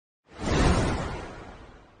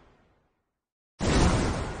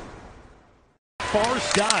far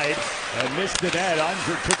side and missed the net.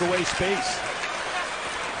 Ottinger took away space.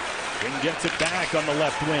 King gets it back on the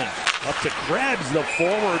left wing. Up to Krebs, the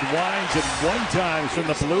forward winds it one time from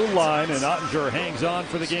the blue line, and Ottinger hangs on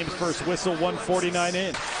for the game's first whistle, 1:49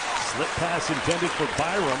 in. Slip pass intended for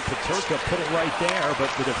Byram. Peterka put it right there, but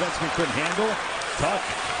the defenseman couldn't handle. Tuck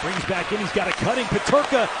brings back in, he's got a cutting.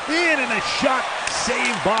 Peterka in, and a shot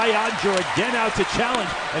saved by Ottinger, again out to challenge,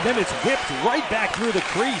 and then it's whipped right back through the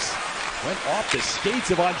crease. Went off the skates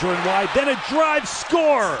of Ottinger and wide, then a drive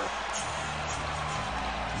score!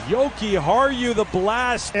 Yoki Harju the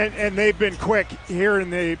blast. And they've been quick here in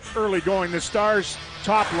the early going. The Stars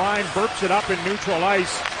top line burps it up in neutral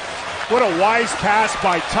ice. What a wise pass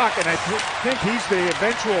by Tuck, and I think he's the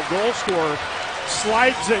eventual goal scorer.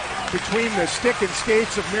 Slides it between the stick and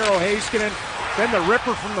skates of Miro Heiskanen. Then the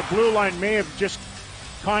ripper from the blue line may have just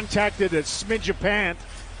contacted a smidge of pant.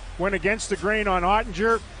 Went against the grain on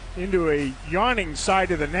Ottinger into a yawning side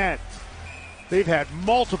of the net. They've had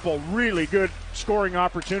multiple really good scoring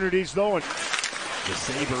opportunities, though. And the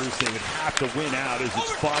Sabres, they would have to win out as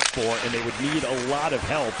it's fought for, and they would need a lot of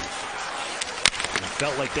help. It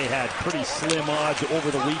felt like they had pretty slim odds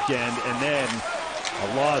over the weekend, and then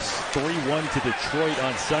a loss 3-1 to Detroit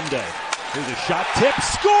on Sunday. Here's a shot, tip,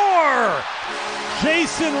 score!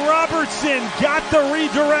 Jason Robertson got the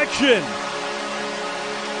redirection.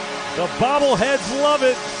 The bobbleheads love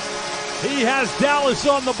it. He has Dallas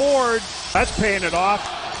on the board. That's paying it off.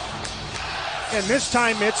 And this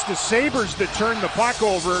time it's the Sabres that turn the puck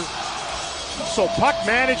over. So puck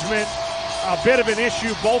management, a bit of an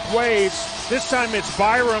issue both ways. This time it's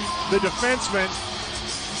Byram, the defenseman,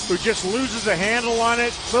 who just loses a handle on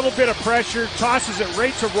it. Little bit of pressure, tosses it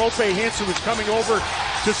right to Rope Hintz, who was coming over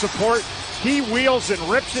to support. He wheels and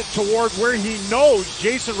rips it toward where he knows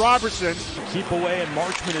Jason Robertson. Keep away, and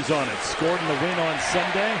Marchman is on it. Scored in the win on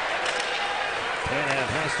Sunday. Tanev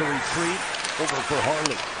has to retreat over for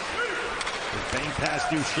Harley. Bang past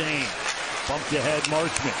Duchesne. Bumped ahead,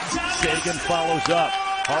 Marchman. Sagan follows up.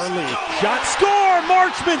 Harley, shot, score!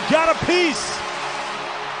 Marchman got a piece!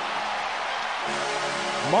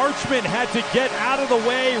 Marchman had to get out of the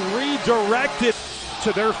way, redirected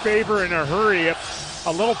to their favor in a hurry.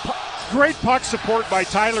 A little great puck support by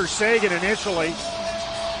Tyler Sagan initially.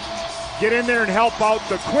 Get in there and help out.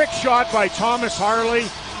 The quick shot by Thomas Harley.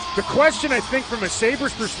 The question, I think, from a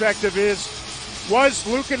Sabres perspective is, was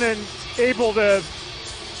Luukkonen able to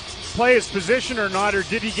play his position or not, or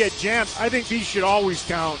did he get jammed? I think these should always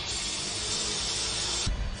count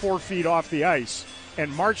 4 feet off the ice.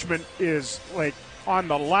 And Marchman is like on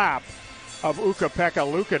the lap of Ukko-Pekka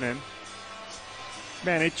Luukkonen.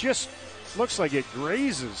 Man, it just looks like it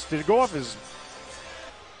grazes. Did it go off his...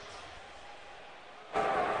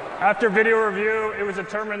 After video review, it was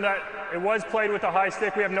determined that it was played with a high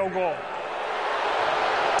stick. We have no goal.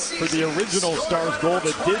 For the original Stars goal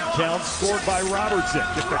that did count, scored by Robertson.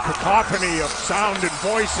 Just a cacophony of sound and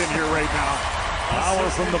voice in here right now. Power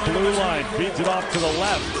from the blue line, feeds it off to the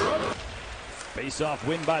left. Face-off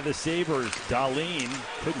win by the Sabres. Dalin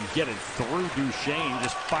couldn't get it through Duchesne,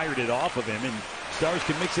 just fired it off of him, and Stars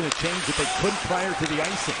can mix in a change that they couldn't prior to the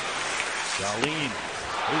icing. Dalin,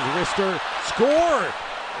 his wrister, score!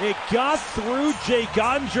 It got through Jake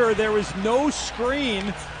Ottinger. There was no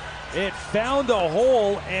screen. It found a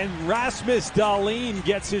hole, and Rasmus Dalin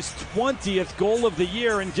gets his 20th goal of the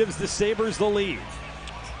year and gives the Sabres the lead.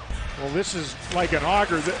 Well, this is like an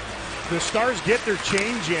auger. The Stars get their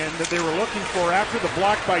change in that they were looking for after the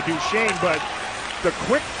block by Duchesne, but the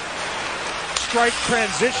quick strike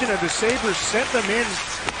transition of the Sabres sent them in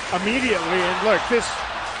immediately. And look,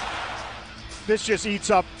 this just eats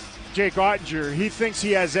up Jake Ottinger. He thinks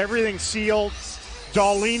he has everything sealed.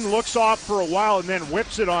 Dalin looks off for a while and then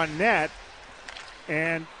whips it on net.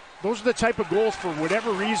 And those are the type of goals, for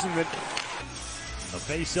whatever reason, that... The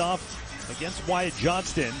face-off against Wyatt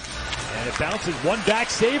Johnston. And it bounces one back.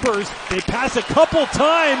 Sabres, they pass a couple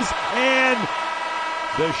times, and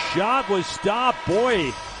the shot was stopped.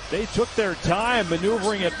 Boy, they took their time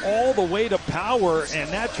maneuvering it all the way to power, and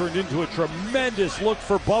that turned into a tremendous look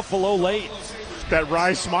for Buffalo late. That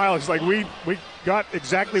wry smile is like, we got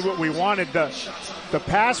exactly what we wanted. The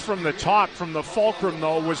pass from the top, from the fulcrum,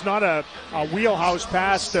 though, was not a wheelhouse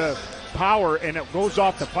pass to power, and it goes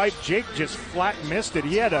off the pipe. Jake just flat missed it.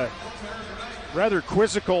 He had a rather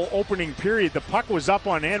quizzical opening period. The puck was up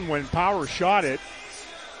on end when Power shot it.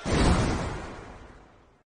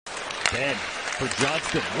 Ben for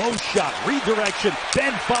Johnston, low shot, redirection,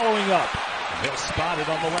 Ben following up. And he'll spot it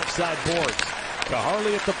on the left side boards. To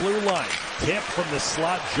Harley at the blue line. Tip from the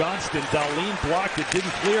slot, Johnston. Dalin blocked it,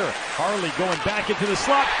 didn't clear. Harley going back into the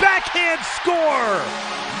slot. Backhand score!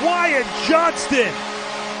 Wyatt Johnston.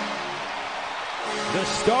 The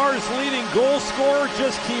Stars' leading goal scorer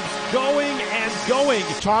just keeps going and going.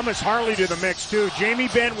 Tomas Harli to the mix too. Jamie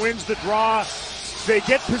Benn wins the draw. They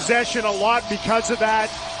get possession a lot because of that.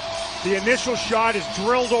 The initial shot is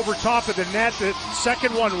drilled over top of the net. The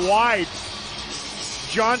second one wide.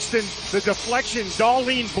 Johnston, the deflection,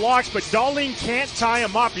 Dalin blocks, but Dalin can't tie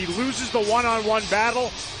him up. He loses the one-on-one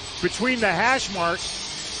battle between the hash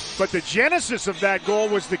marks. But the genesis of that goal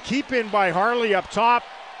was the keep-in by Harli up top,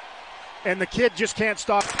 and the kid just can't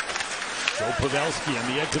stop. Joe Pavelsky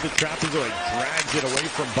on the edge of the trapezoid drags it away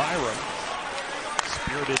from Byram.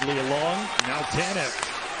 Spiritedly along, now Tanev.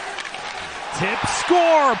 Tip,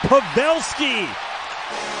 score, Pavelski.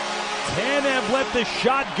 Tanev let the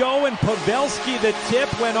shot go, and Pavelski, the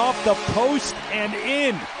tip, went off the post and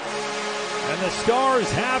in. And the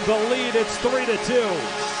Stars have the lead. It's 3-2.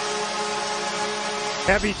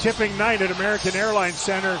 Heavy tipping night at American Airlines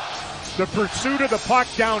Center. The pursuit of the puck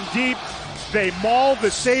down deep. They maul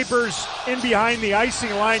the Sabres in behind the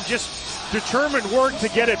icing line. Just determined work to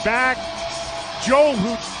get it back. Joe,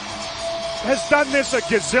 who has done this a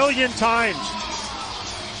gazillion times.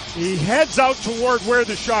 He heads out toward where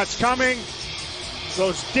the shot's coming.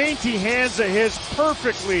 Those dainty hands of his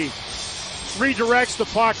perfectly redirects the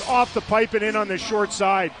puck off the pipe and in on the short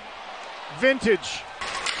side. Vintage.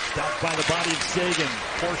 Stopped by the body of Sagan.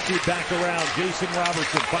 Horseshoe back around. Jason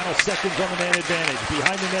Robertson. Final seconds on the man advantage.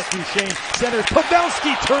 Behind the net, Duchesne. Center.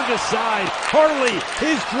 Pavelski turned aside. Harli,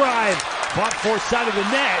 his drive. Caught force side of the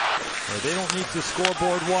net. They don't need to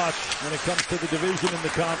scoreboard watch when it comes to the division and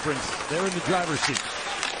the conference. They're in the driver's seat.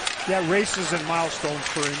 Yeah, races and milestones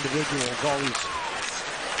for individual goalies.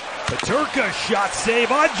 Peterka shot save.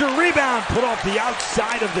 Odger rebound. Put off the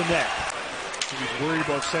outside of the net. He's worried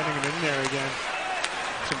about sending him in there again.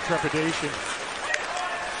 Some trepidation.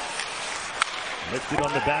 Lifted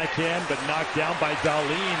on the backhand, but knocked down by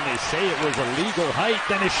Dalin. They say it was a legal height.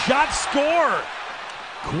 Then a shot, score.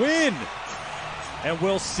 Quinn. And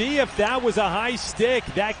we'll see if that was a high stick.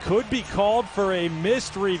 That could be called for a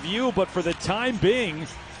missed review, but for the time being,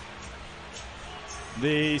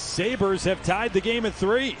 the Sabres have tied the game at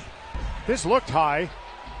 3. This looked high.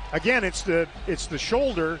 Again, it's the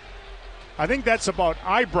shoulder. I think that's about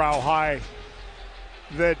eyebrow high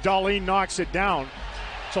that Dalin knocks it down.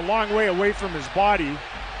 It's a long way away from his body.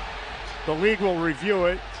 The league will review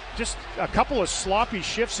it. Just a couple of sloppy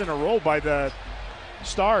shifts in a row by the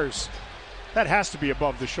Stars. That has to be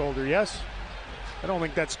above the shoulder, yes? I don't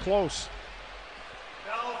think that's close.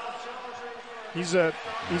 He's a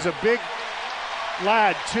big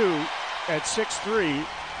lad, too, at 6'3",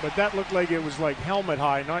 but that looked like it was like helmet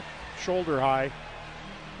high, not shoulder high.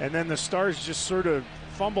 And then the Stars just sort of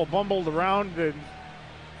bumbled around, and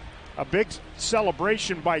a big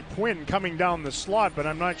celebration by Quinn coming down the slot, but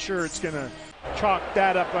I'm not sure it's going to chalk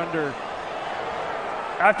that up under.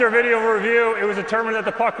 After video review, it was determined that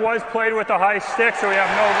the puck was played with a high stick, so we have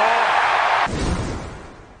no goal.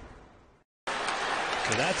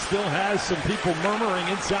 So that still has some people murmuring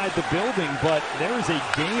inside the building, but there is a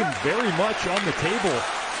game very much on the table.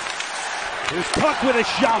 Here's Puck with a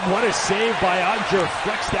shot. What a save by Odger.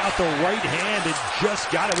 Flexed out the right hand and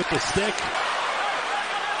just got it with the stick.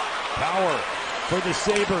 Power for the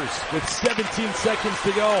Sabres with 17 seconds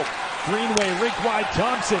to go. Greenway, rink wide,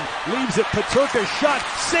 Thompson leaves it, Peterka shot,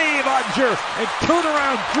 save Odger, and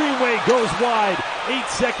turnaround Greenway goes wide. 8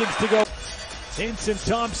 seconds to go. Hintz and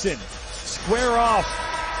Thompson square off.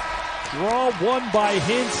 Draw won by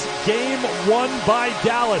Hintz, game won by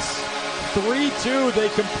Dallas. 3-2, they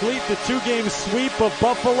complete the 2-game sweep of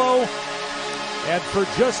Buffalo. And for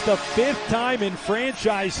just the 5th time in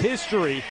franchise history,